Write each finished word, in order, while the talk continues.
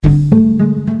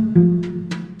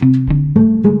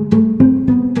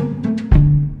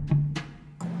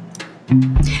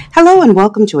Hello and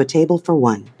welcome to A Table for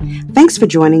One. Thanks for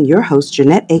joining your hosts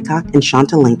Jeanette Aycock and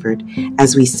Shanta Langford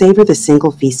as we savor the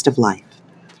single feast of life.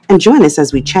 And join us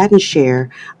as we chat and share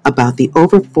about the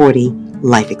over 40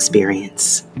 life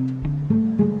experience.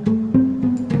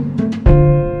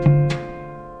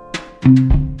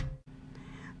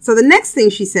 So the next thing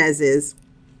she says is,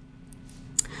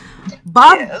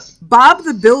 Bob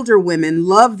the Builder women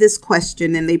love this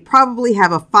question and they probably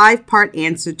have a 5-part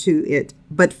answer to it,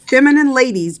 but feminine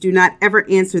ladies do not ever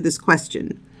answer this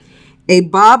question. A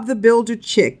Bob the Builder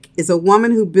chick is a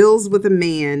woman who builds with a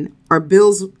man or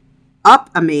builds up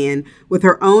a man with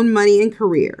her own money and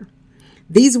career.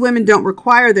 These women don't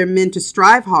require their men to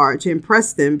strive hard to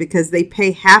impress them because they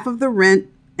pay half of the rent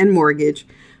and mortgage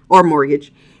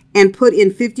and put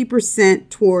in 50%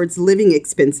 towards living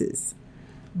expenses.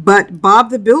 But Bob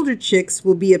the Builder chicks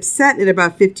will be upset in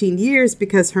about 15 years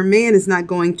because her man is not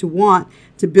going to want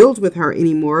to build with her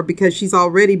anymore because she's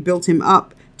already built him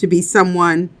up to be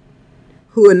someone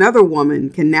who another woman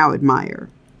can now admire.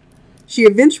 She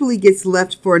eventually gets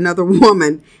left for another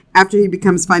woman after he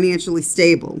becomes financially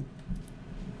stable.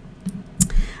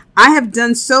 I have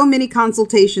done so many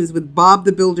consultations with Bob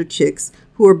the Builder chicks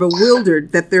who are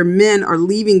bewildered that their men are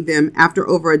leaving them after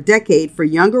over a decade for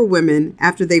younger women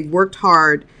after they've worked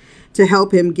hard to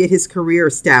help him get his career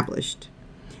established.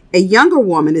 A younger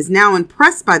woman is now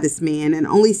impressed by this man and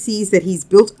only sees that he's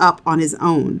built up on his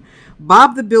own.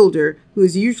 Bob the Builder, who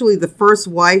is usually the first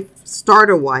wife,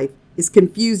 starter wife, is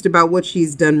confused about what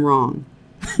she's done wrong.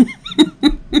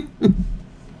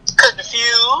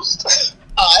 Confused?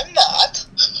 I'm not.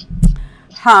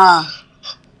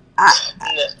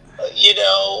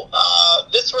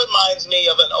 This reminds me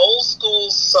of an old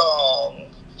school song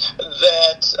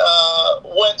that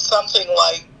went something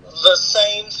like, the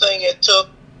same thing it took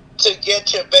to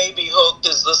get your baby hooked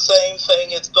is the same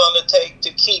thing it's going to take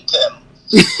to keep them.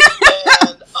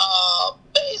 And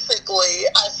basically,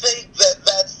 I think that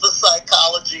that's the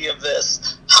psychology of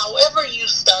this. However you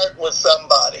start with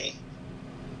somebody,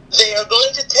 they are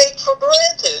going to take for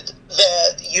granted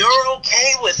that you're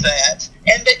okay with that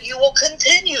and that you will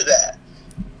continue that.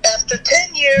 After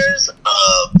 10 years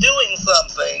of doing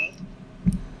something,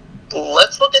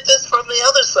 let's look at this from the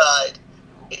other side.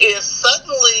 If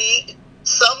suddenly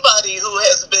somebody who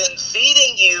has been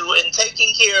feeding you and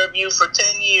taking care of you for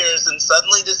 10 years and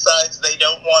suddenly decides they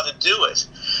don't want to do it,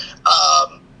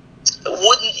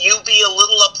 wouldn't you be a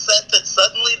little upset that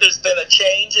suddenly there's been a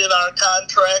change in our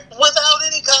contract without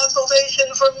any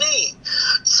consultation from me?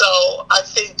 So I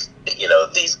think,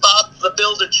 these Bob the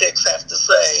Builder chicks have to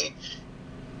say,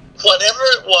 whatever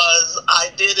it was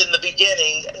I did in the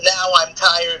beginning, now I'm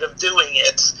tired of doing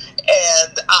it,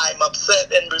 and I'm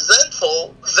upset and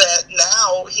resentful that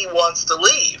now he wants to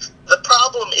leave. The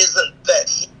problem isn't that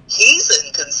he's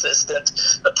inconsistent.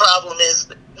 The problem is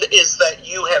that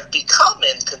you have become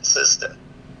inconsistent.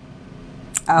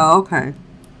 Oh, okay.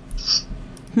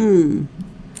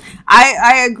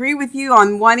 I agree with you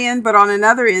on one end, but on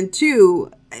another end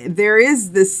too, there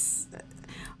is this.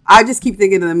 I just keep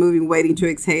thinking of the movie Waiting to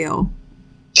Exhale,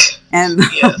 and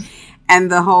Yes.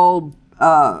 and the whole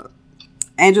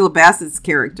Angela Bassett's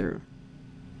character,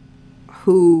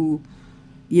 who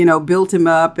built him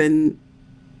up and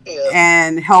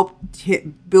helped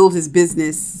build his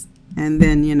business, and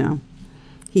then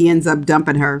he ends up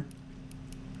dumping her.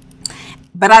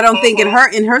 But I don't think in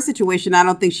her situation, I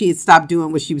don't think she had stopped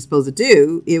doing what she was supposed to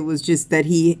do. It was just that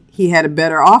he had a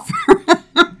better offer.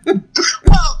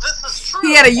 Well, this is true.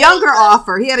 He had a younger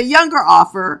offer. He had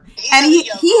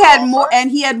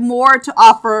more to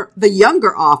offer the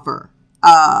younger offer.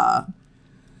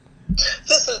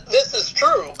 This is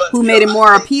true, but who made it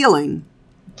more appealing.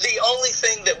 The only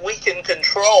thing that we can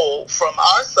control from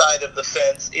our side of the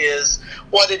fence is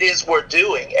what it is we're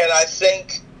doing. And I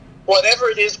think whatever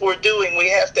it is we're doing, we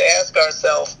have to ask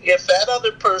ourselves, if that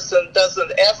other person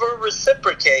doesn't ever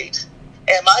reciprocate,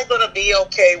 am I going to be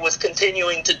okay with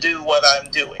continuing to do what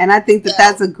I'm doing? And I think that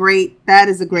is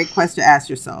a great question to ask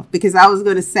yourself, because I was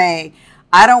going to say,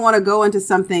 I don't want to go into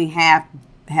something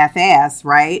half-ass,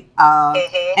 right?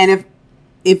 And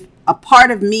if a part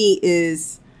of me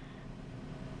is,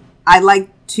 I like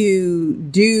to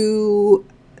do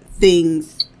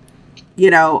things,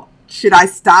 should I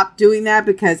stop doing that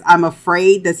because I'm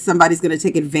afraid that somebody's going to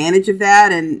take advantage of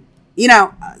that? And,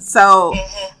 so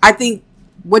I think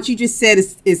what you just said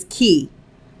is key.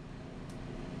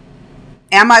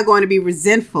 Am I going to be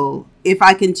resentful if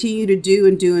I continue to do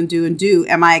and do and do and do?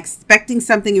 Am I expecting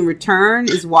something in return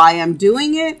is why I'm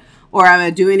doing it? Or am I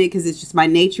doing it because it's just my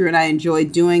nature and I enjoy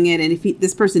doing it? And if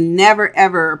this person never,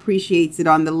 ever appreciates it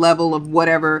on the level of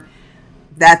whatever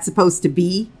that's supposed to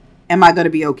be, am I going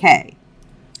to be okay?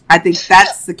 I think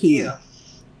that's the key. Yeah.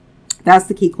 That's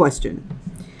the key question.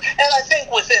 And I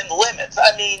think within limits.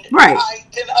 I mean, right. I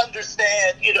can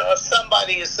understand, if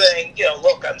somebody is saying,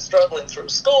 look, I'm struggling through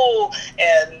school,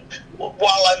 and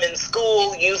while I'm in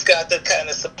school, you've got to kind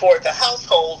of support the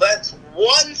household. That's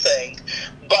one thing.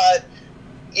 But,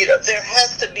 there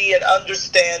has to be an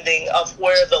understanding of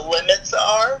where the limits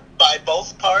are by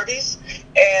both parties.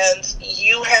 And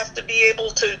you have to be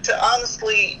able to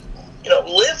honestly,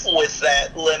 live with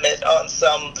that limit on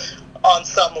some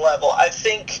level. I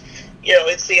think,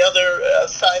 it's the other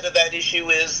side of that issue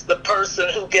is the person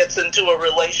who gets into a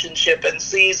relationship and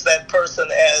sees that person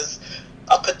as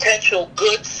a potential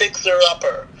good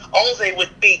fixer-upper. Oh, they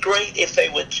would be great if they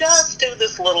would just do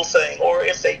this little thing, or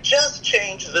if they just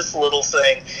change this little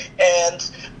thing. And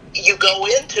you go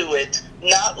into it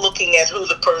not looking at who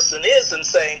the person is and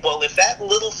saying, well, if that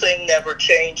little thing never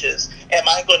changes, am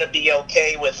I going to be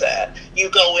okay with that? You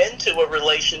go into a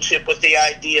relationship with the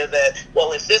idea that,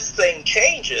 well, if this thing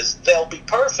changes, they'll be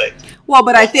perfect. Well,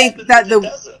 but I think that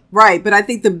but I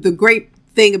think the great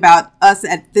thing about us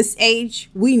at this age,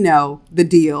 we know the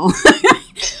deal.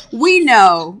 We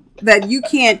know that you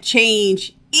can't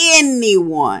change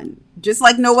anyone, just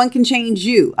like no one can change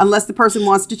you unless the person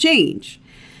wants to change.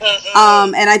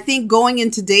 And I think going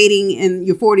into dating in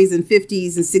your 40s and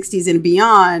 50s and 60s and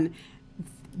beyond,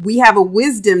 we have a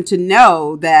wisdom to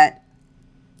know that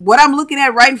what I'm looking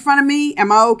at right in front of me, am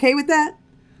I okay with that?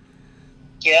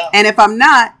 Yeah. And if I'm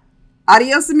not,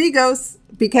 adios amigos,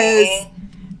 because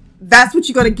that's what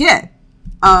you're going to get.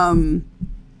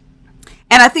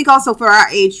 And I think also for our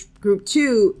age group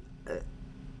too,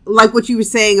 like what you were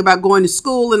saying about going to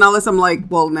school and all this, I'm like,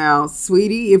 well, now,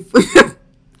 sweetie,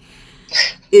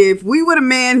 if we were a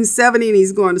man who's 70 and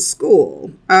he's going to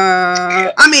school,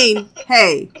 I mean,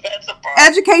 hey,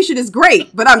 education is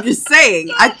great, but I'm just saying,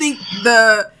 I think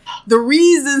the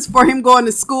reasons for him going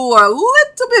to school are a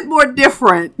little bit more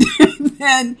different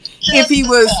than if he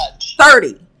was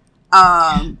 30.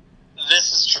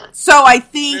 This is true. So I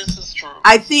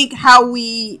think how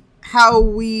we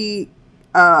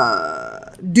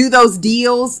do those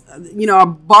deals, our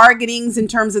bargainings in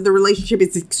terms of the relationship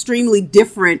is extremely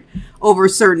different over a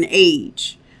certain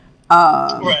age.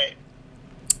 Right.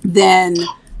 Than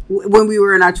when we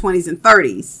were in our 20s and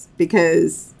 30s.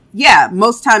 Because, yeah,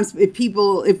 most times if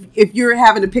you're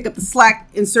having to pick up the slack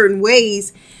in certain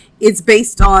ways, it's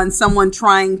based on someone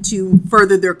trying to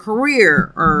further their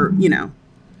career or,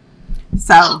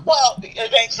 So. Well,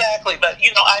 exactly. But,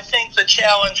 I think the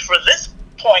challenge for this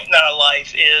point in our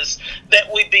life is that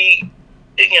we be,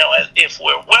 if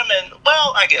we're women,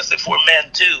 well, I guess if we're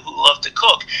men too who love to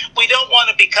cook, we don't want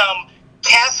to become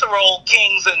casserole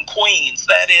kings and queens.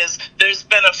 That is, there's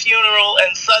been a funeral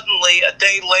and suddenly a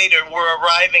day later we're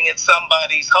arriving at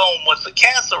somebody's home with the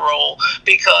casserole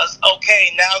because,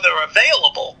 okay, now they're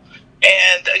available.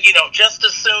 And, just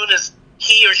as soon as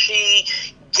he or she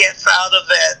gets out of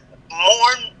that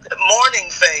mourning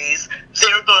phase,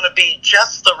 they're going to be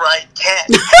just the right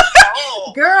catch.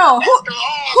 Girl,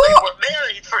 they were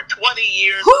married for 20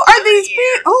 years. Who are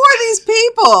these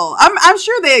people? I'm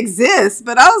sure they exist,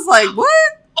 but I was like,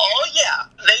 what? Oh yeah,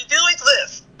 they do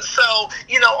exist. So,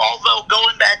 although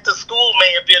going back to school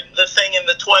may have been the thing in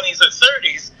the 20s or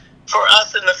 30s, for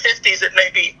us in the 50s, it may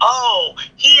be,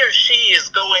 he or she is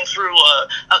going through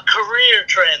a career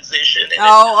transition.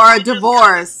 Or a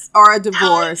divorce. Times them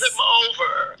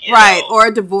over. Right, or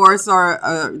a divorce, or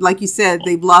like you said,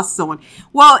 they've lost someone.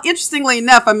 Well, interestingly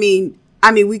enough, I mean,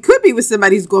 we could be with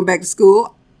somebody who's going back to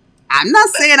school. I'm not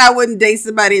saying I wouldn't date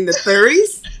somebody in the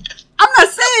 30s. I'm not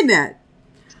saying that.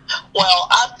 Well,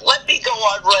 let me go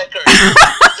on record. There's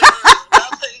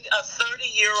nothing a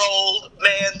 30-year-old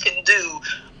man can do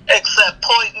except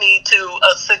point me to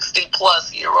a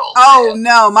 60-plus-year-old. Oh, man.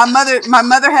 No. My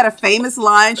mother had a famous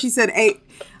line. She said, hey,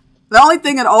 the only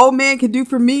thing an old man can do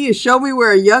for me is show me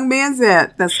where a young man's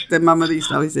at. My mother used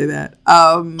to always say that.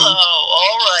 All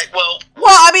right. Well,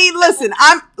 I mean, listen,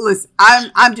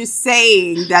 I'm just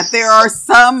saying that there are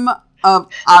some of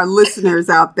our listeners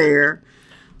out there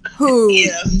who,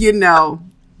 yes.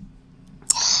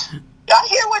 I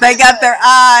hear what they got their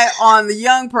eye on the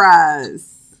young prize.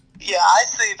 Yeah, I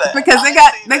see that. Because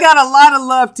they got a lot of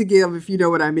love to give, if you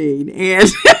know what I mean. And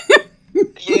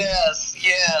yes.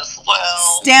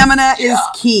 Well, stamina is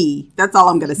key. That's all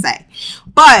I'm going to say.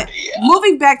 But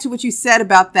moving back to what you said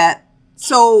about that.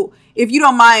 So if you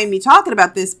don't mind me talking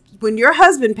about this, when your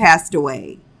husband passed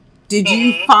away, did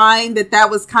you find that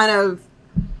was kind of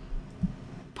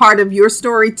part of your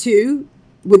story too,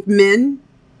 with men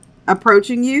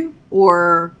approaching you?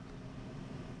 Or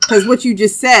because what you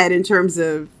just said in terms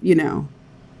of,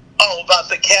 Oh, about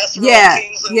the casserole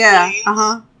kings and queens?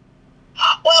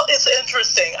 Well, it's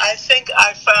interesting. I think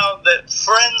I found that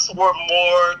friends were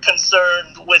more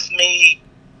concerned with me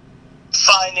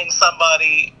finding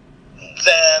somebody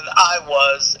than I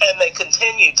was, and they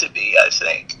continue to be, I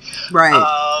think. Right.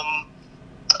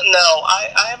 No, I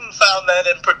haven't found that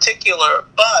in particular,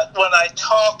 but when I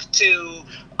talk to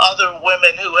other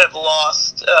women who have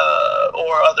lost,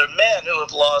 or other men who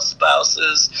have lost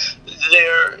spouses,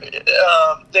 there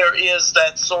is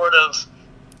that sort of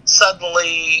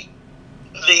suddenly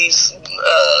these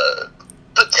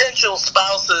potential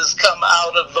spouses come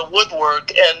out of the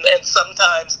woodwork, and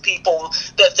sometimes people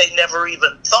that they never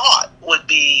even thought would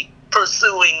be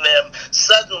pursuing them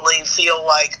suddenly feel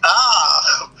like,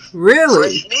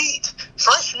 really?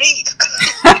 Fresh meat,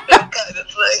 that kind of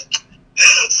thing.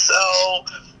 So,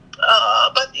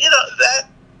 but that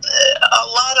a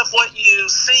lot of what you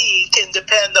see can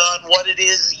depend on what it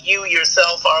is you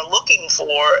yourself are looking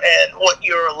for and what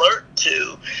you're alert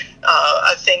to.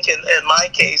 I think in my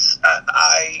case,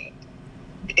 I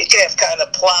have kind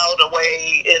of plowed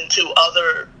away into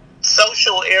other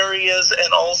social areas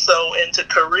and also into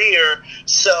career,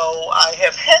 so I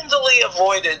have handily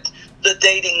avoided the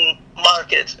dating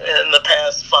market in the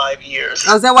past 5 years.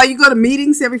 Oh, is that why you go to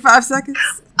meetings every 5 seconds?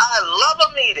 I love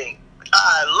a meeting.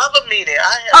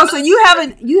 So you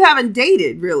haven't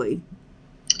dated really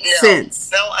since?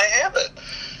 No, I haven't.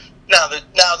 Now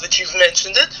that you've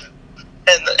mentioned it,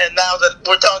 and now that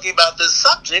we're talking about this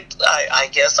subject, I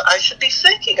guess I should be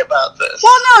thinking about this.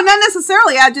 Well, no, not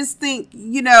necessarily. I just think,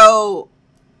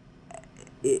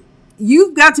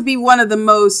 you've got to be one of the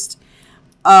most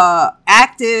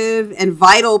active and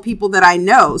vital people that I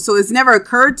know. So it's never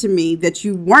occurred to me that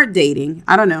you weren't dating.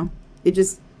 I don't know. It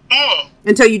just,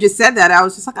 until you just said that, I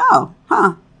was just like, oh,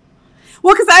 huh.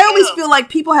 Well, because I always feel like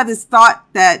people have this thought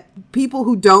that people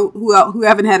who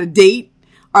haven't had a date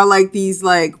are like these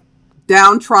like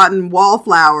downtrodden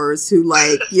wallflowers who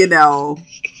like, you know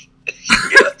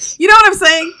what I'm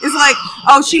saying? It's like,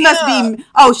 oh,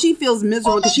 she feels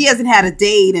miserable because she hasn't had a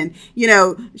date, and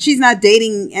she's not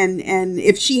dating, and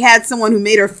if she had someone who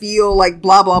made her feel like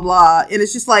blah blah blah, and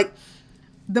it's just like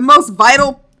the most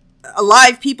vital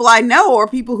alive people I know are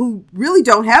people who really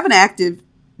don't have an active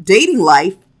dating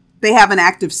life. They have an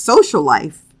active social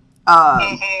life,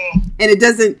 and it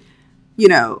doesn't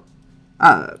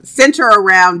center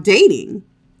around dating.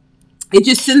 It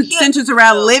just centers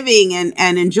around living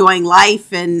and enjoying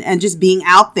life and just being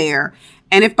out there.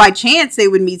 And if by chance they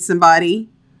would meet somebody,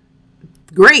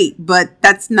 great, but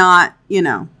that's not, Yeah,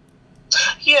 and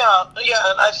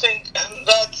I think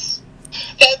that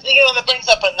brings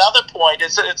up another point.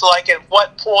 It's like, at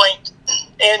what point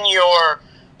in your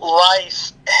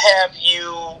life have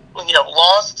you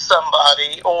lost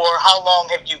somebody, or how long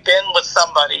have you been with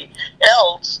somebody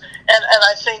else? And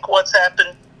I think what's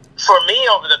happened for me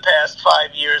over the past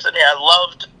 5 years, I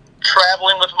loved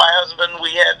traveling with my husband.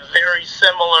 We had very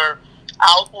similar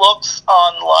outlooks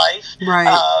on life. Right.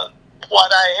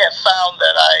 What I have found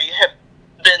that I have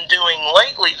been doing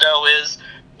lately, though, is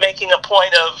making a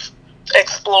point of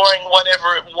exploring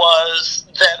whatever it was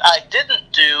that I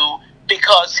didn't do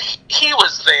because he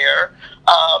was there.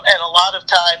 And a lot of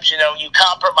times, you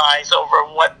compromise over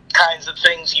what kinds of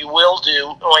things you will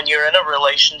do when you're in a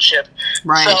relationship.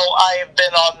 Right. So I have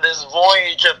been on this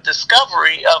voyage of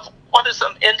discovery of what are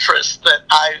some interests that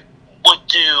I would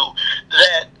do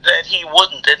that he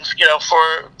wouldn't. And,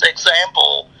 for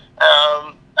example,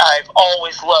 I've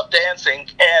always loved dancing,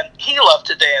 and he loved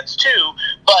to dance too,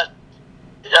 but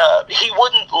he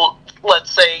wouldn't,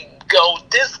 let's say, go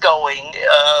discoing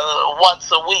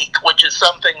once a week, which is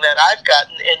something that I've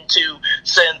gotten into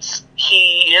since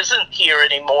he isn't here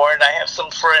anymore, and I have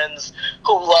some friends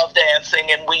who love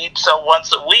dancing, and so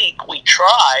once a week we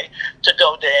try to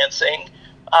go dancing.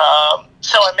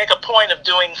 So I make a point of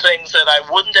doing things that I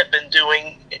wouldn't have been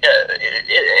doing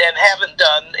and haven't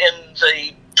done in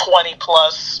the 20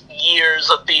 plus years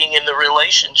of being in the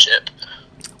relationship.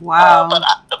 Wow. But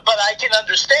I can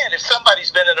understand if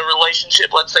somebody's been in a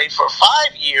relationship, let's say for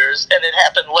 5 years, and it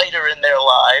happened later in their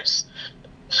lives,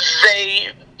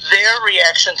 their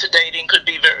reaction to dating could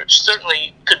be very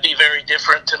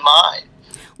different to mine.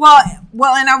 Well,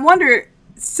 and I wonder,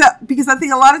 because I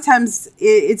think a lot of times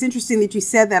it's interesting that you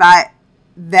said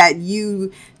that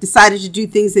you decided to do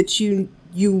things that you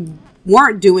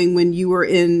weren't doing when you were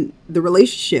in the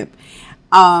relationship.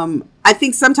 I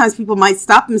think sometimes people might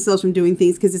stop themselves from doing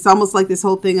things because it's almost like this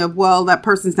whole thing of, well, that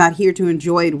person's not here to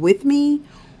enjoy it with me.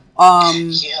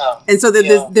 And so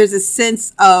there's a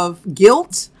sense of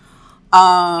guilt,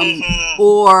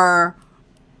 or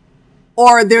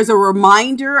or there's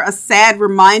a sad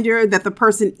reminder that the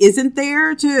person isn't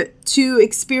there to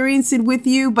experience it with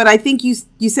you. But I think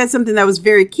you said something that was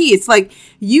very key. It's like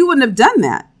you wouldn't have done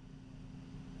that.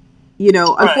 You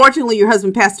know, right. Unfortunately, your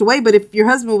husband passed away. But if your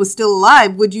husband was still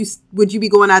alive, would you be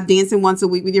going out dancing once a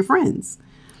week with your friends?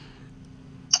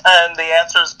 And the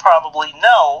answer is probably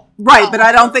no. Right, but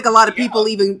I don't think a lot of people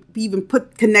even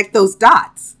connect those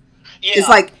dots. Yeah. It's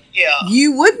like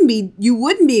you wouldn't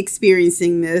be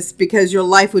experiencing this because your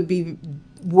life would be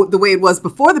the way it was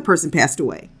before the person passed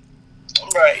away.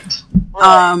 Right.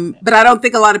 But I don't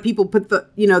think a lot of people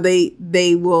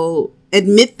they will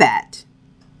admit that.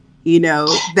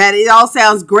 That it all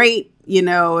sounds great,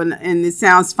 and it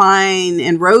sounds fine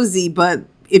and rosy, but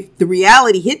if the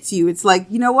reality hits you, it's like,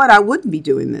 you know what, I wouldn't be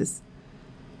doing this.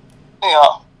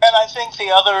 Yeah. And I think the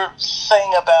other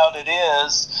thing about it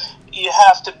is you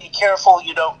have to be careful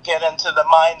you don't get into the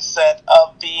mindset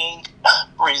of being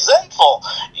resentful.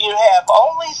 You have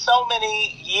only so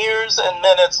many years and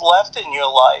minutes left in your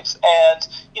life. And,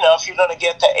 if you're going to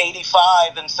get to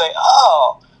 85 and say,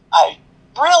 oh, I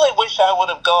really wish I would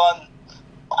have gone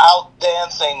out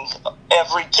dancing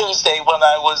every Tuesday when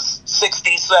I was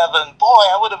 67. Boy,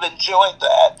 I would have enjoyed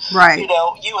that. Right.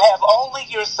 You have only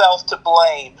yourself to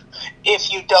blame if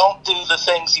you don't do the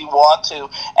things you want to. And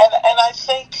I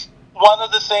think one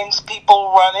of the things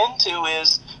people run into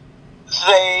is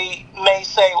they may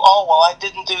say, oh, well, I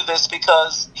didn't do this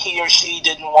because he or she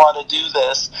didn't want to do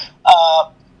this.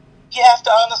 You have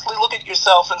to honestly look at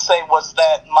yourself and say, was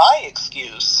that my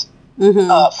excuse?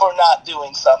 Mm-hmm. For not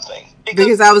doing something.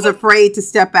 Because I was afraid to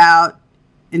step out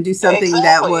and do something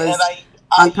that was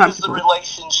I use the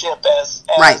relationship as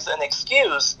right. an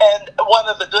excuse. And one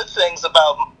of the good things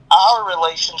about our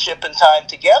relationship and time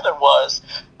together was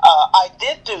I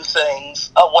did do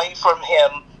things away from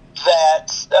him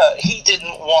that he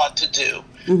didn't want to do.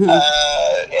 Mm-hmm.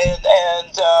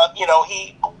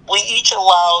 We each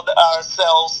allowed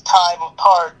ourselves time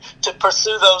apart to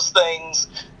pursue those things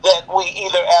that we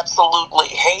either absolutely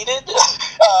hated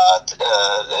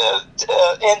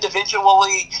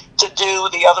individually to do,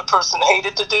 the other person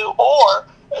hated to do, or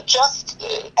just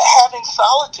having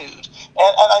solitude.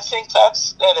 And I think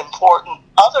that's an important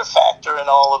other factor in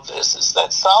all of this, is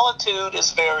that solitude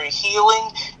is very healing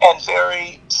and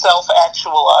very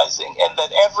self-actualizing, and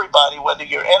that everybody, whether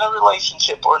you're in a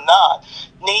relationship or not,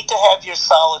 need to have your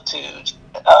solitude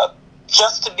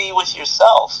just to be with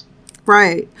yourself.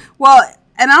 Right. Well,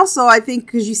 and also I think,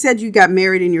 because you said you got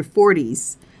married in your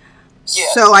 40s.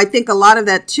 Yes. So I think a lot of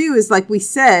that too is, like we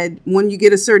said, when you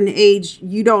get a certain age,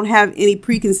 you don't have any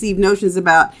preconceived notions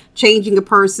about changing a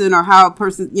person or how a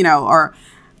person, we're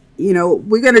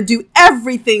going to do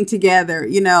everything together.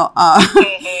 We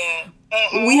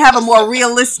have a more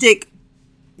realistic,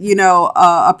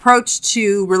 approach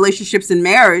to relationships and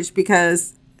marriage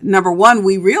because, number one,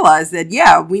 we realize that,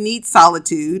 we need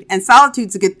solitude, and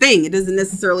solitude's a good thing. It doesn't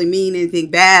necessarily mean anything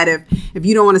bad if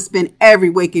you don't want to spend every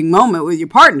waking moment with your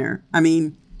partner. I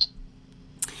mean,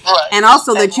 right. And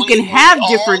also that you can have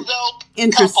different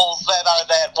interests. Couples that are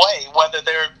that way, whether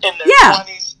they're in their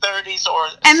 20s, 30s, or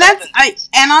and 70s.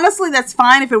 And honestly, that's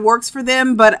fine if it works for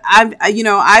them. But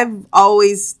I've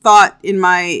always thought in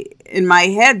my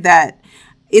head that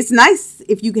it's nice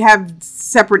if you have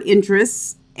separate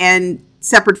interests and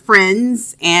separate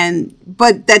friends,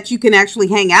 but that you can actually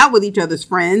hang out with each other's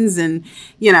friends, and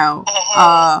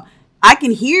I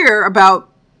can hear about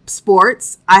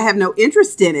sports. I have no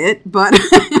interest in it, but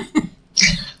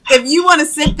if you want to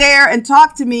sit there and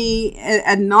talk to me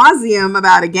ad nauseum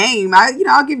about a game,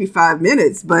 I'll give you 5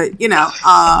 minutes, but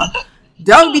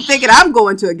don't be thinking I'm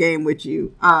going to a game with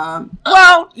you.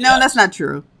 No, that's not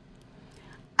true.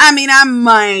 I mean, I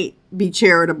might be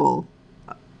charitable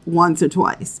once or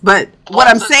twice, but what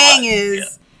I'm saying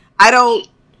is, I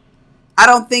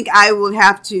don't think I will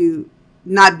have to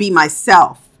not be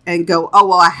myself and go, oh,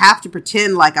 well, I have to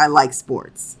pretend like I like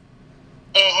sports.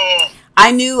 Mm-hmm.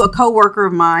 I knew a coworker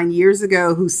of mine years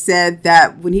ago who said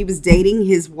that when he was dating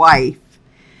his wife,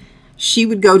 she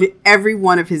would go to every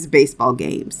one of his baseball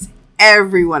games.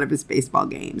 Every one of his baseball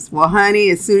games. Well, honey,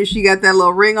 as soon as she got that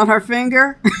little ring on her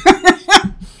finger,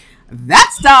 that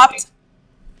stopped.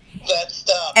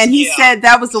 And he said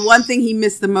that was the one thing he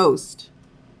missed the most,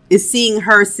 is seeing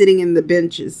her sitting in the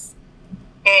benches.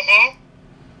 Mm-hmm.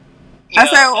 Yeah,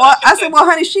 I said, well,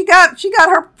 honey, she got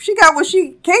what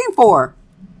she came for.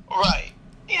 Right.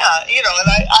 Yeah, and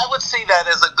I would see that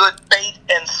as a good bait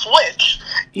and switch.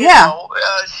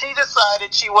 She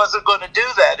decided she wasn't going to do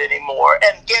that anymore.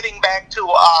 And getting back to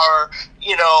our,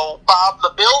 Bob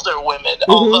the Builder women,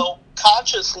 mm-hmm. although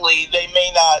consciously they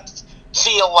may not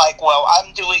feel like, well,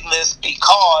 I'm doing this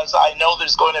because I know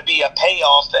there's going to be a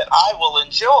payoff that I will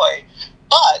enjoy.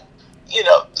 But,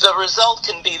 the result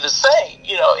can be the same.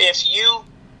 If you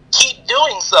keep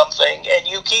doing something and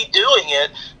you keep doing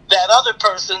it, that other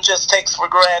person just takes for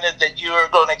granted that you're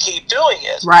going to keep doing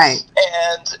it. Right.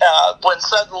 And when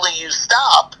suddenly you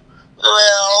stop,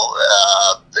 well,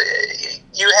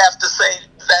 you have to say,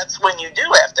 that's when you do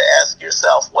have to ask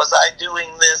yourself, was I doing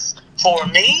this for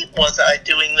me? Was I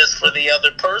doing this for the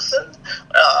other person?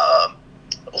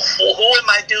 Who am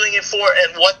I doing it for,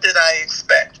 and what did I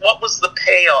expect? What was the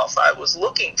payoff I was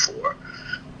looking for?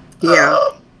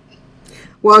 Yeah.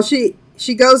 Well, she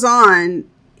goes on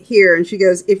here, and she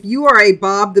goes, if you are a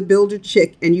Bob the Builder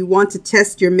chick and you want to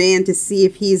test your man to see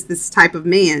if he's this type of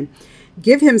man,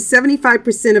 give him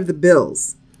 75% of the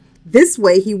bills. This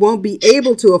way he won't be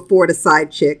able to afford a side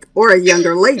chick or a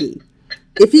younger lady.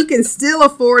 If he can still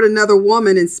afford another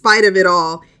woman in spite of it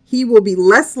all, he will be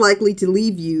less likely to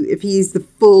leave you if he's the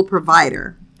full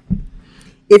provider.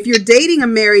 If you're dating a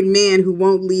married man who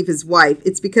won't leave his wife,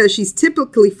 it's because she's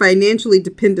typically financially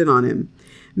dependent on him.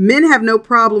 Men have no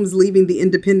problems leaving the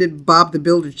independent Bob the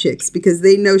Builder chicks because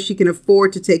they know she can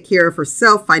afford to take care of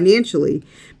herself financially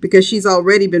because she's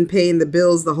already been paying the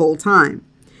bills the whole time.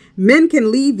 Men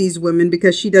can leave these women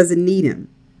because she doesn't need him.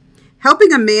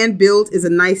 Helping a man build is a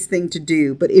nice thing to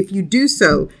do, but if you do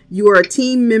so, you are a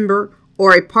team member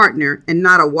or a partner and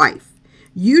not a wife.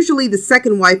 Usually the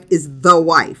second wife is the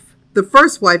wife. The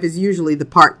first wife is usually the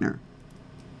partner.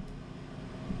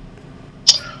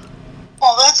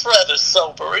 Well, that's rather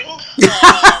sobering.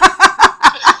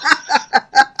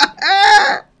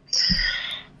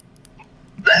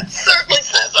 That certainly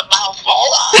says a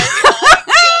mouthful.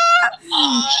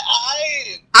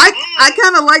 I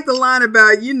kind of like the line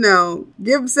about,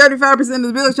 give him 75% of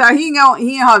the bill. Child, he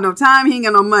ain't have no time. He ain't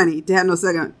got no money to have no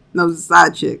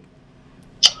side chick.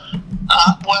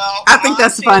 Well, I think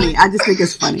that's funny. I just think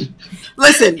it's funny.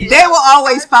 Listen, they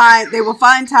will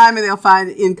find time and they'll find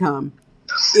income.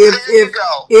 If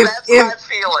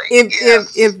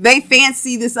they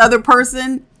fancy this other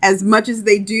person as much as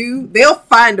they do, they'll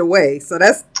find a way. So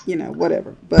that's,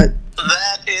 whatever. But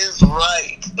that is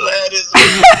right.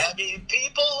 I mean,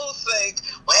 people who think,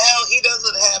 well, he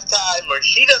doesn't have time or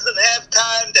she doesn't have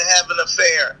time to have an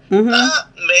affair.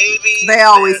 Mm-hmm. Maybe they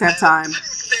always have time.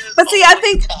 But see, I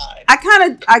think I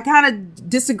kind of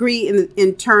disagree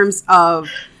in terms of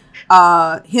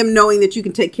him knowing that you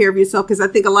can take care of yourself, because I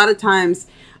think a lot of times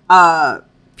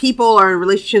people are in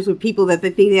relationships with people that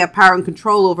they think they have power and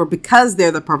control over because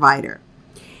they're the provider.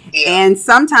 Yeah. And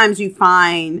sometimes you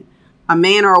find a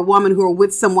man or a woman who are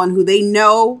with someone who they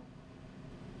know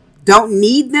don't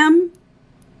need them,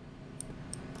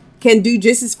 can do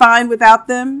just as fine without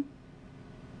them.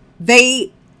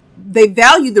 They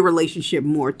value the relationship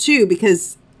more too,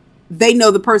 because they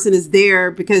know the person is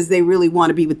there because they really want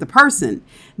to be with the person,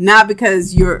 not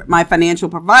because you're my financial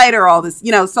provider, all this,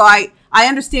 so I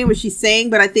understand what she's saying,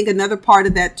 but I think another part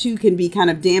of that too can be kind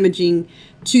of damaging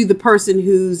to the person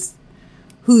who's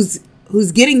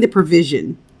getting the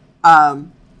provision. Yeah.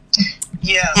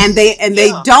 And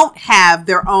they don't have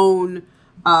their own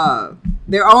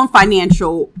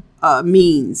financial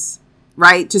means,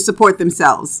 right, to support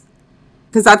themselves.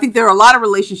 Because I think there are a lot of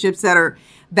relationships that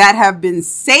have been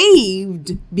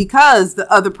saved because the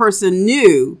other person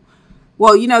knew,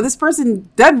 well, this person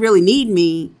doesn't really need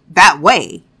me that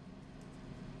way.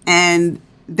 And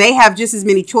they have just as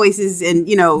many choices and,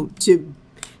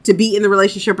 to be in the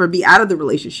relationship or be out of the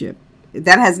relationship.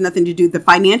 That has nothing to do. The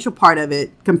financial part of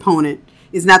it component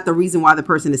is not the reason why the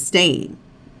person is staying,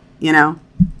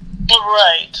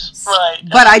 Right.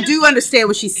 But I do understand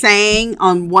what she's saying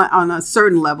on a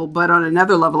certain level, but on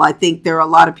another level, I think there are a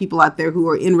lot of people out there who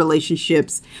are in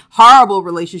relationships, horrible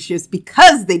relationships,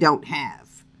 because they don't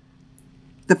have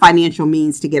the financial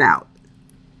means to get out.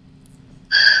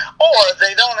 Or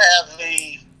they don't have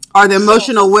the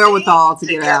emotional wherewithal to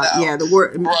get out. Yeah, the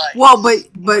word. Right. Well, but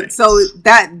right. So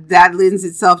that lends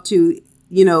itself to,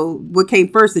 what came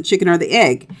first, the chicken or the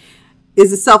egg?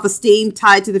 Is the self-esteem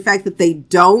tied to the fact that they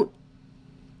don't,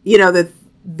 that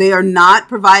they are not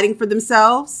providing for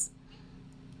themselves?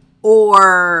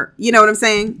 Or, you know what I'm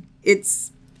saying?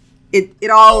 It's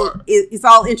all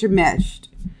intermeshed.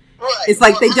 Right. It's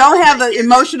like they don't have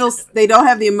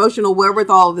the emotional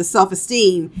wherewithal of the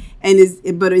self-esteem,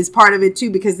 but it's part of it too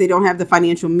because they don't have the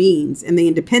financial means and the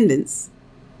independence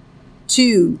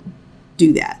to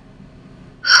do that.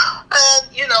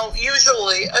 And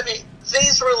usually,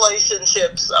 these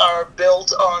relationships are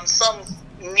built on some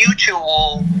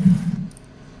mutual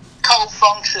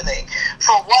co-functioning.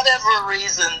 For whatever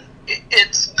reason,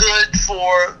 it's good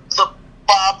for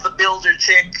Bob the Builder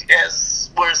chick, as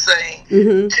we're saying,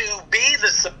 to be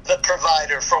the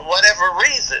provider for whatever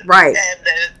reason, right? And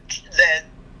that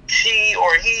she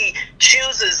or he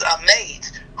chooses a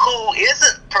mate who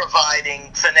isn't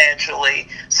providing financially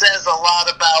says a lot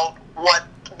about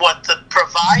what the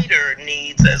provider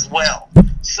needs as well.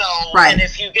 So, right. And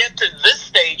if you get to this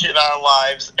stage in our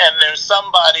lives and there's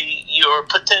somebody you're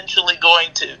potentially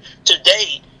going to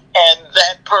date and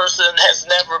that person has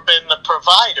never been the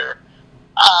provider,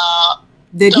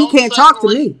 then he can't talk to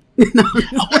me. Well,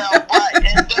 right,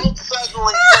 and don't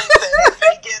suddenly think that if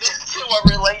they get into a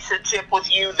relationship with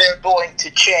you, they're going to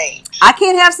change. I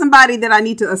can't have somebody that I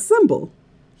need to assemble.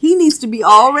 He needs to be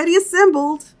already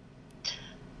assembled.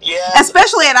 Yeah,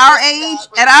 especially at our age.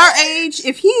 At our age,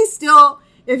 if he's still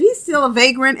a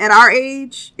vagrant at our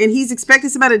age, and he's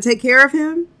expecting somebody to take care of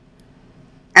him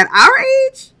at our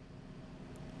age.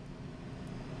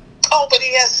 Oh, but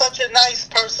he has such a nice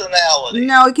personality.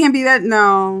 No, it can't be that.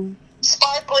 No.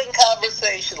 Sparkling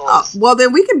conversationalist. Well,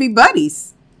 then we can be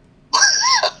buddies.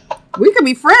 We can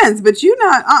be friends, but you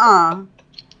not.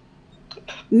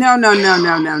 No.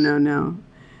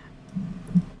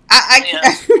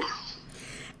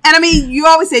 And I mean, you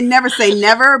always say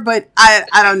never, but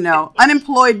I don't know.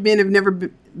 Unemployed men have never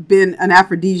been an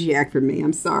aphrodisiac for me.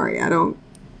 I'm sorry, I don't.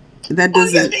 That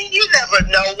doesn't. Well, I mean, you never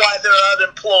know why they're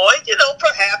unemployed. You know,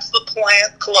 perhaps the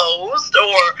plant closed,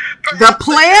 or perhaps the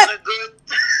plant.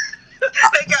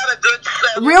 They got a good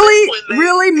settlement.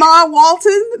 Really, Ma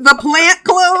Walton? The plant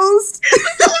closed?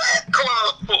 The plant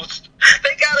closed.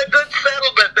 They got a good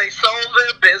settlement. They sold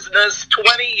their business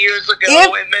 20 years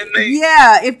ago, and then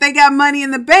if they got money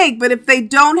in the bank. But if they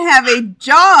don't have a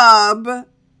job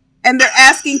and they're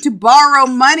asking to borrow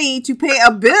money to pay a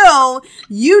bill,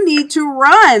 you need to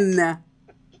run.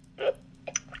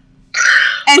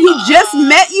 And he just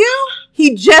met you?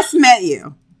 He just met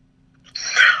you.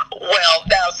 Well,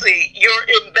 now see, you're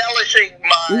embellishing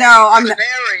my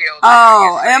scenario.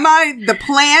 Am I the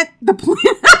plant? The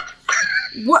plant?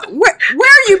 Where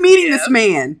are you meeting this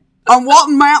man? On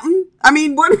Walton Mountain? I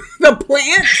mean, what the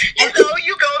plant? You know,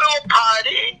 you go to a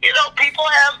party. You know, people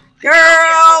have. Girl,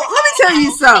 let me tell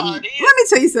you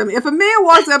something. If a man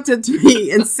walks up to me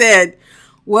and said,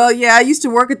 "Well, yeah, I used to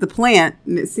work at the plant,"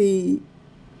 and see,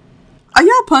 are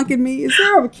y'all punking me? Is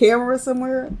there a camera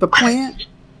somewhere? The plant?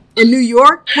 In New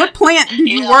York? What plant did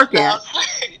you work at? Now,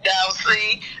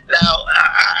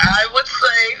 I would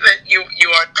say that you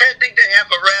are tending to have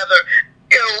a rather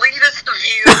elitist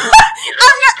view.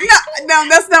 No,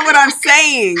 that's not what I'm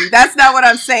saying. That's not what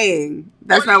I'm saying.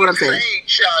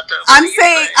 Shanta?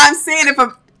 I'm saying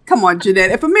come on,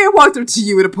 Jeanette, if a man walked up to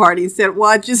you at a party and said, "Well,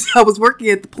 I was working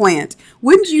at the plant,"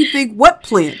 wouldn't you think, what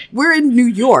plant? We're in New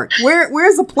York.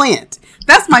 Where's a plant?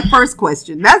 That's my first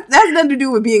question. That has nothing to do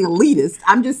with being elitist.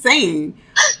 I'm just saying,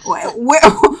 where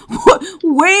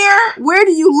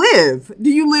do you live? Do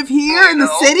you live here in the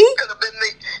city? Could have been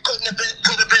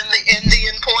the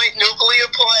Indian Point nuclear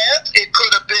plant. It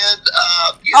could have been.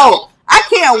 I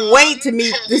can't wait to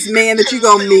meet this man that you're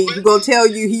going to meet. He's going to tell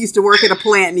you he used to work at a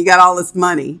plant and he got all this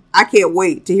money. I can't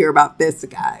wait to hear about this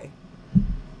guy.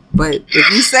 But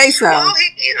if you say so. Well,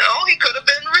 he could have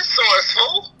been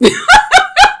resourceful.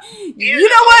 You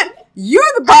know what?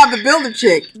 You're the Bob the Builder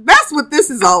chick. That's what this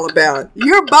is all about.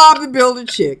 You're Bob the Builder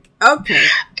chick. Okay.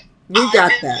 We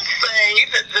got that. I didn't say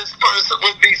that this person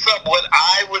would be someone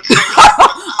I would say.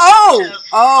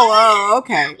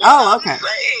 Okay. What I'm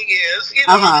saying is,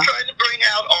 I'm trying to bring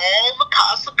out all the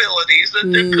possibilities that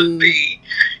there could be.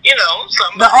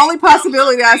 Somebody. The only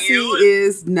possibility I see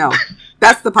is no.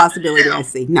 That's the possibility I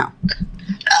see. No.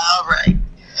 All right.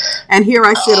 And here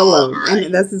I sit alone. Right.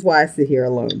 And this is why I sit here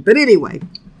alone. But anyway.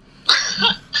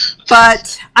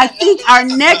 But I think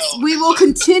we will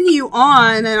continue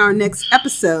on in our next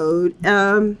episode.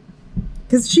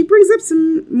 Because she brings up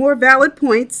some more valid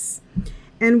points.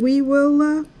 And we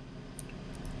will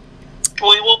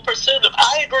pursue them.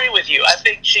 I agree with you. I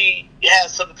think she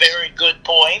has some very good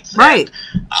points. Right.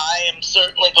 I am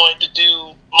certainly going to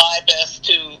do my best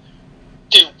to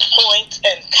point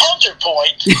and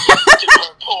counterpoint to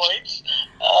her points.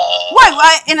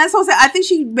 Right. And that's what I said. I think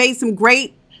she made some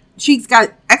she's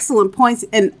got excellent points,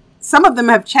 and some of them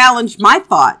have challenged my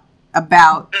thought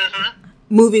about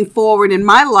moving forward in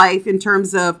my life in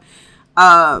terms of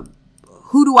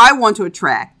who do I want to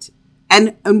attract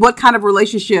and what kind of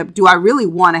relationship do I really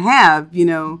want to have,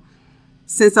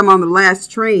 since I'm on the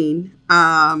last train.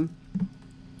 The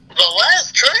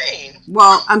last train?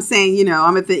 Well, I'm saying,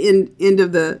 I'm at the end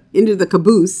of the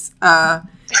caboose.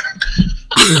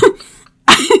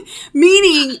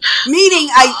 Meaning,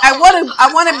 I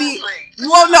want to be.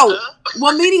 Well, no,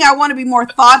 Well, meaning I want to be more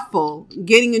thoughtful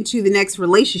getting into the next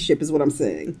relationship is what I'm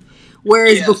saying.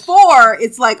 Whereas before,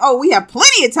 it's like, oh, we have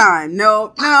plenty of time.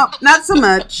 No, not so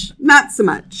much. Not so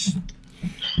much.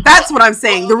 That's what I'm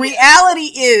saying. The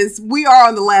reality is we are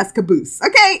on the last caboose.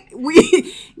 Okay?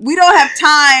 We don't have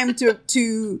time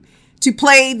to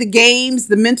play the games,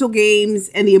 the mental games,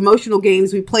 and the emotional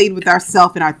games we played with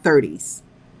ourselves in our 30s.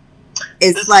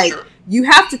 It's like you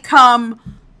have to come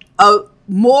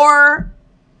more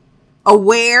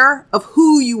aware of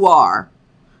who you are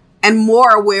and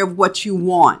more aware of what you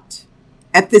want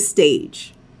at this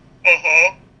stage.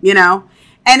 Mm-hmm. You know?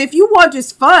 And if you want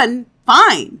just fun,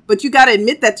 fine. But you got to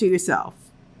admit that to yourself.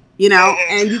 You know?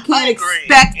 Mm-hmm. And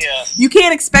you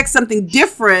can't expect something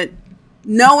different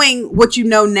knowing what you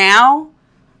know now.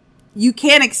 You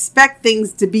can't expect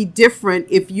things to be different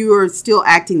if you're still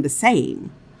acting the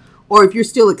same or if you're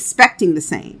still expecting the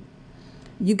same.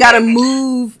 You got to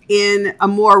move in a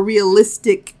more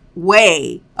realistic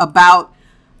way about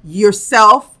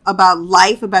yourself, about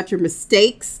life, about your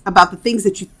mistakes, about the things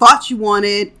that you thought you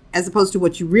wanted, as opposed to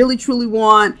what you really truly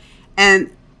want, and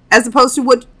as opposed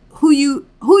to who you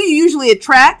usually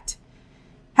attract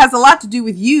has a lot to do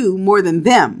with you more than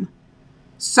them.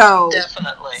 So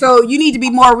definitely. So you need to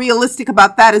be more realistic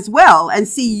about that as well, and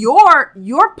see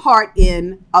your part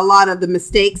in a lot of the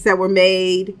mistakes that were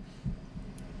made.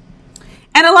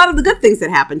 And a lot of the good things that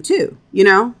happen too, you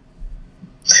know?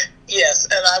 Yes,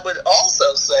 and I would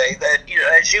also say that, you know,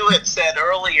 as you had said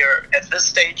earlier, at this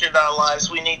stage in our lives,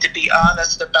 we need to be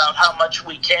honest about how much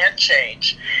we can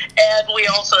change. And we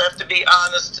also have to be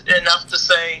honest enough to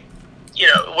say, you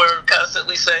know, we're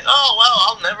constantly saying, oh, well,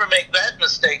 I'll never make that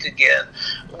mistake again.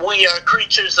 We are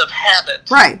creatures of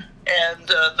habit. Right. And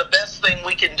the best thing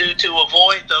we can do to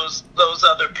avoid those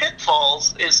other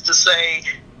pitfalls is to say,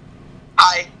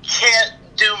 I can't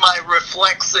do my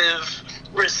reflexive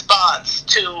response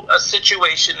to a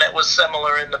situation that was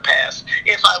similar in the past.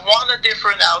 If I want a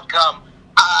different outcome,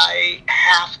 I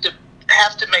have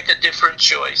to make a different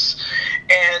choice.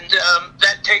 And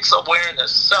that takes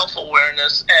awareness,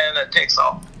 self-awareness, and it takes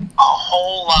a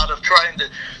whole lot of trying to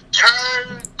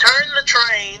turn the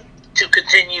train, to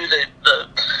continue the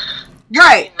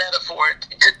right metaphor,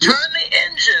 to turn the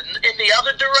engine in the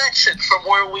other direction from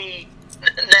where we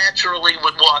naturally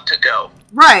would want to go.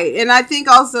 Right. And I think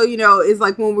also, you know, is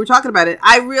like when we're talking about it,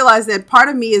 I realize that part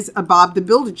of me is a Bob the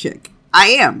Builder chick. I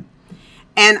am.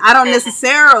 And I don't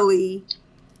necessarily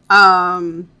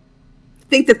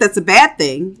think that that's a bad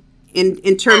thing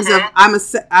in terms of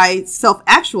I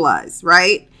self-actualize,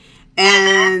 right?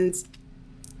 And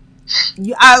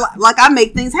I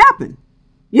make things happen.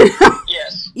 You know?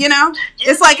 Yes. You know?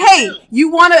 It's like, hey,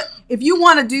 if you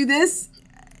want to do this,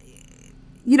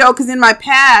 you know, because in my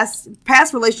past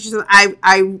relationships,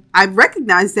 I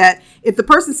recognized that if the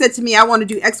person said to me, I want to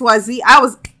do X, Y, Z, I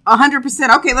was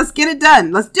 100%, okay, let's get it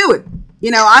done. Let's do it.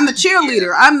 You know, I'm the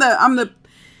cheerleader. I'm the,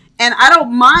 and I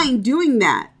don't mind doing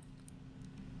that.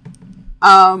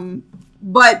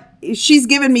 But she's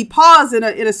given me pause in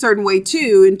a certain way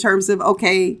too, in terms of,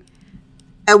 okay,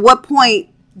 at what point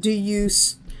do you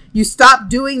stop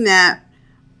doing that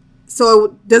so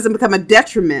it doesn't become a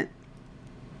detriment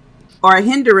or a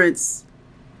hindrance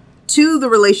to the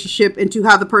relationship and to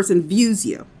how the person views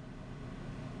you?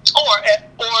 Or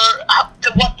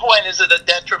to what point is it a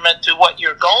detriment to what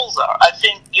your goals are? I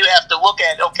think you have to look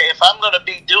at, okay, if I'm going to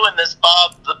be doing this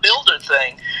Bob the Builder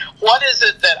thing, what is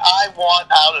it that I want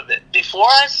out of it? Before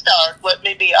I start, let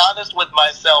me be honest with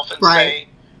myself and say,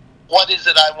 what is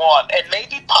it I want? And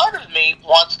maybe part of me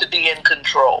wants to be in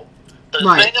control. The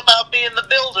thing about being the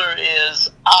builder is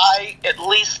I at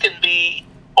least can be,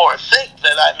 or think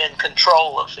that I'm in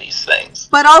control of these things.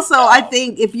 But also, I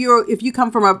think if you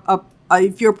come from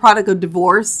if you're a product of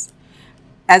divorce,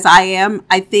 as I am,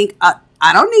 I think I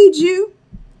don't need you.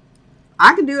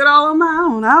 I can do it all on my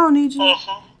own. I don't need you.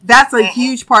 Mm-hmm. That's a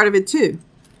huge part of it too.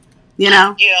 You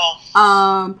know?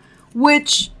 Yeah.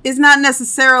 Which is not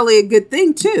necessarily a good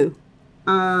thing too.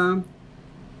 Right.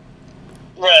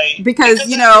 Because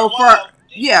you know,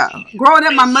 growing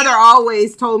up, my mother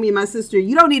always told me and my sister,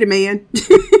 you don't need a man.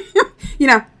 You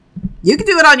know, you can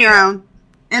do it on your own.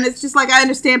 And it's just like, I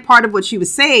understand part of what she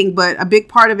was saying, but a big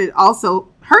part of it also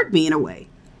hurt me in a way.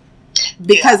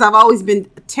 Because I've always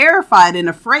been terrified and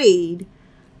afraid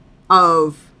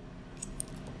of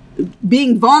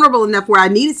being vulnerable enough where I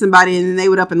needed somebody and then they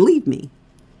would up and leave me.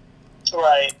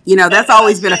 Right. You know, that's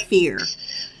always been a fear.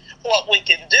 What we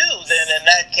can do then in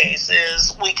that case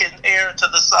is we can err to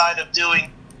the side of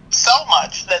doing so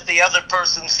much that the other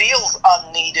person feels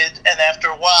unneeded, and after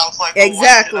a while it's like, well,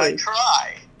 exactly. why should I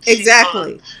try?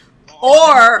 Exactly.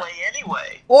 or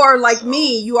anyway. Or like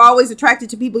me, you always attracted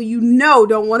to people you know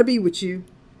don't want to be with you.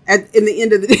 At the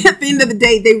end of the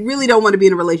day, they really don't want to be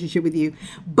in a relationship with you.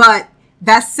 But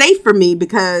that's safe for me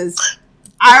because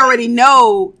I already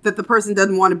know that the person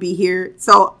doesn't want to be here.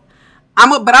 So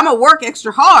I'm gonna work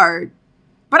extra hard.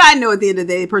 But I know at the end of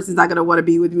the day, the person's not gonna want to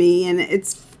be with me, and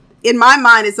it's in my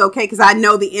mind it's okay because I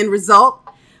know the end result.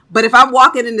 But if I'm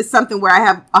walking into something where I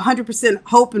have 100%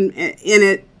 hope in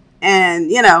it,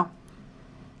 and you know,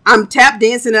 I'm tap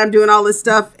dancing and I'm doing all this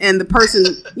stuff, and the person,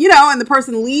 and the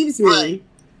person leaves me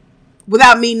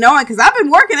without me knowing, because I've been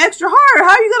working extra hard.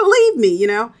 How are you going to leave me,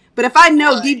 But if I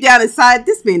know deep down inside,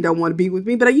 this man don't want to be with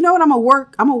me, but you know what? I'm going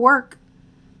to work.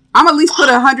 I'm at least put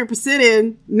 100%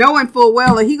 in, knowing full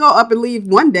well that he go up and leave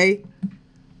one day.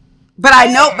 But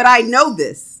I know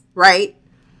this, right?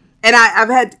 And I've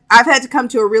had to come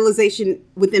to a realization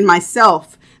within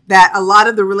myself that a lot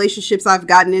of the relationships I've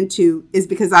gotten into is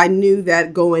because I knew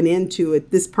that going into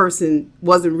it, this person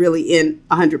wasn't really in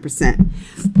 100%.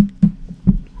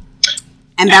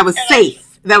 And that was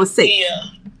safe. Yeah.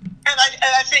 And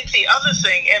I think the other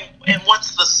thing, and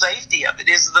what's the safety of it,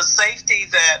 is the safety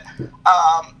that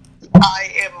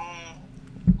I am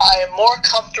more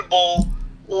comfortable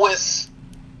with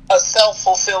a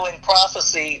self-fulfilling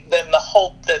prophecy than the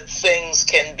hope that things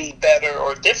can be better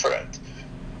or different.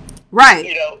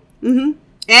 Right. Mm-hmm.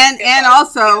 And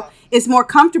also, it's more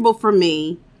comfortable for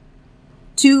me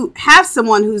to have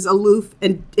someone who's aloof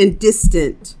and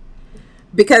distant,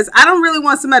 because I don't really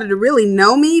want somebody to really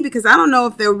know me, because I don't know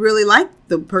if they'll really like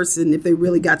the person if they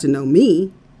really got to know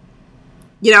me.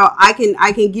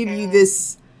 I can give you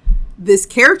this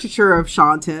caricature of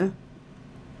Shanta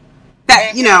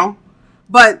that,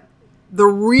 but the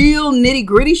real nitty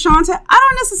gritty Shanta, I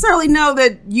don't necessarily know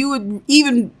that you would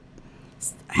even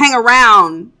hang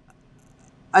around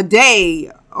a day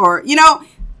or, and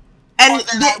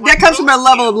that comes from a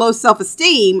level of low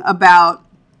self-esteem about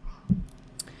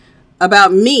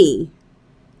me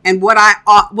and what I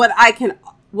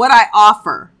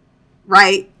offer,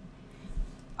 right?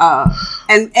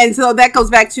 And so that goes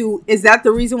back to, is that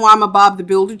the reason why I'm a Bob the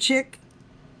Builder chick?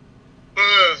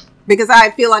 Because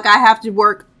I feel like I have to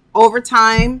work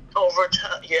overtime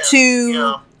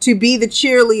to be the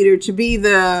cheerleader, to be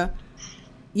the,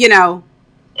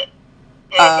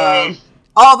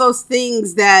 all those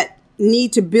things that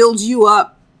need to build you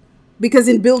up, because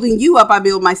in building you up, I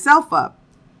build myself up.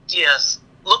 Yes.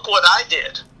 Look what I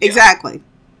did. Exactly.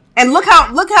 And look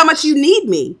how much you need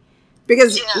me,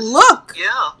 because look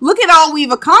at all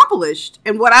we've accomplished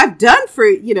and what I've done for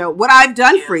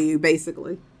for you,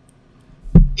 basically.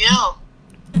 Yeah.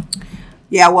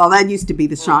 Yeah, well, that used to be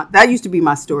that used to be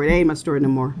my story. That ain't my story no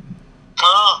more.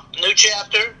 New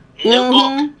chapter, new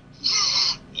book.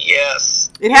 Yes.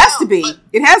 It has to be.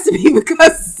 It has to be,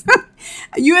 because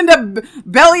you end up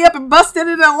belly up and busted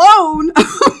it alone,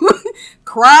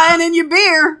 crying in your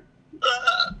beer.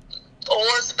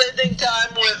 Or spending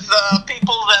time with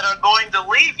people that are going to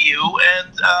leave you.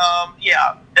 And,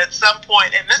 at some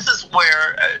point, and this is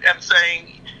where I'm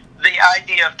saying the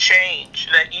idea of change,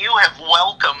 that you have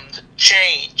welcomed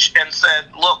change and said,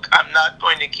 look, I'm not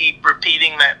going to keep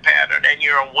repeating that pattern, and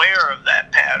you're aware of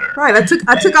that pattern. Right. I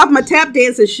took off my tap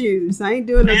dancing shoes. I ain't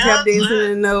doing no tap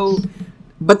dancing and no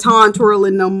baton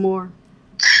twirling no more.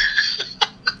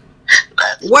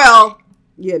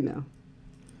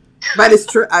 But it's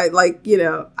true. The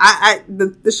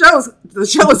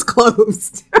show is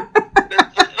closed.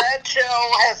 That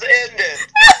show has ended.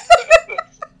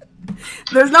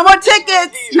 There's no more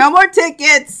tickets. No more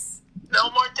tickets. No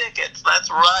more tickets.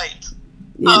 That's right.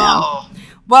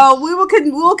 Well,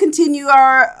 we'll continue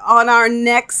our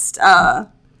next.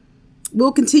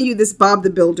 We'll continue this Bob the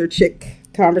Builder chick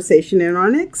conversation in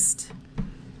our next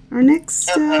podcast.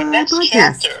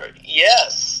 Chapter.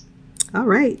 Yes. All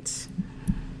right.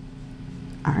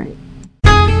 All right.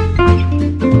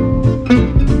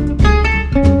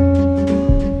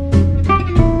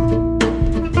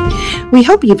 We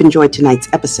hope you've enjoyed tonight's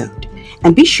episode,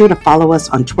 and be sure to follow us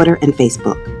on Twitter and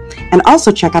Facebook. And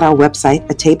also check out our website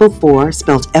at table4,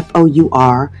 spelled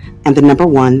FOUR, and the number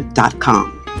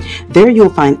 1.com. There you'll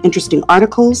find interesting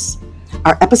articles,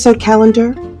 our episode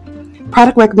calendar,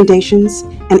 product recommendations,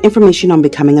 and information on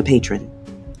becoming a patron.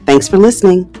 Thanks for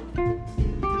listening.